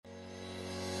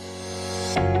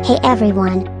Hey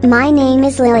everyone, my name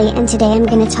is Lily and today I'm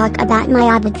gonna talk about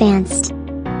MYOB Advanced.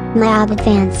 MYOB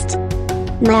Advanced.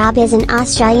 MYOB is an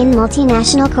Australian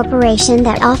multinational corporation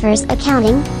that offers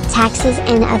accounting, taxes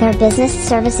and other business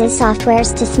services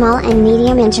softwares to small and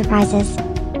medium enterprises.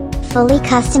 Fully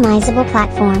customizable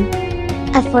platform.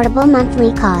 Affordable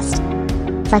monthly cost.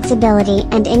 Flexibility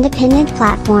and independent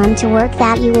platform to work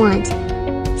that you want.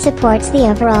 Supports the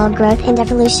overall growth and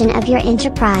evolution of your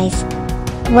enterprise.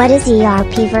 What is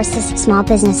ERP versus small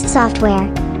business software?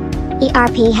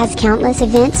 ERP has countless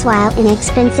events while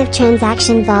inexpensive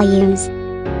transaction volumes.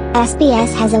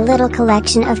 SBS has a little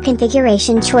collection of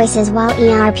configuration choices while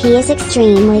ERP is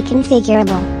extremely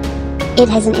configurable. It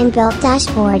has an inbuilt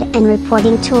dashboard and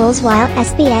reporting tools while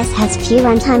SBS has few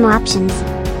runtime options.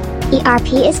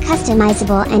 ERP is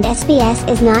customizable and SBS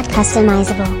is not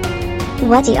customizable.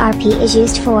 What ERP is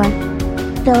used for?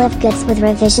 Bill of goods with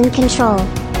revision control.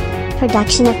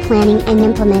 Production of planning and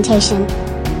implementation.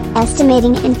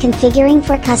 Estimating and configuring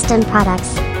for custom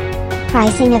products.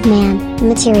 Pricing of man,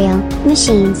 material,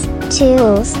 machines,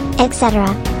 tools, etc.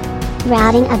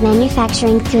 Routing of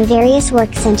manufacturing through various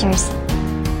work centers.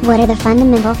 What are the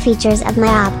fundamental features of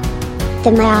MYOB? The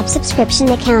MYOB subscription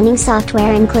accounting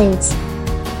software includes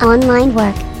online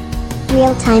work,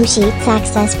 real-time sheets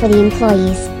access for the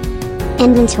employees,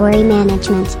 inventory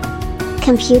management,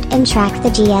 compute and track the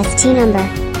GST number,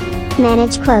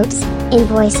 manage quotes,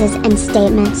 invoices and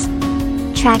statements,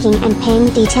 tracking and paying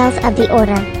details of the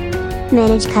order,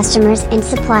 manage customers and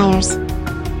suppliers,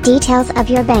 details of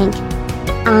your bank,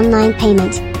 online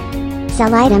payment,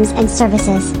 sell items and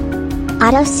services,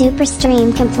 auto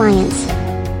superstream compliance,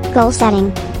 goal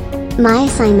setting, My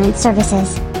Assignment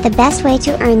Services, the best way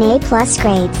to earn A+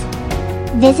 grades.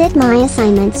 Visit My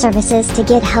Assignment Services to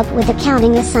get help with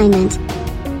accounting assignment.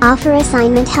 Offer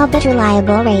assignment help at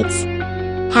reliable rates.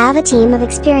 Have a team of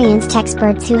experienced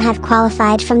experts who have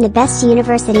qualified from the best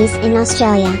universities in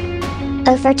Australia.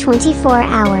 Offer 24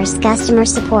 hours customer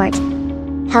support.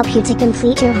 Help you to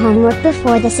complete your homework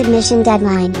before the submission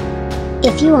deadline.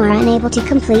 If you are unable to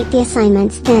complete the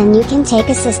assignments, then you can take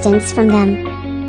assistance from them.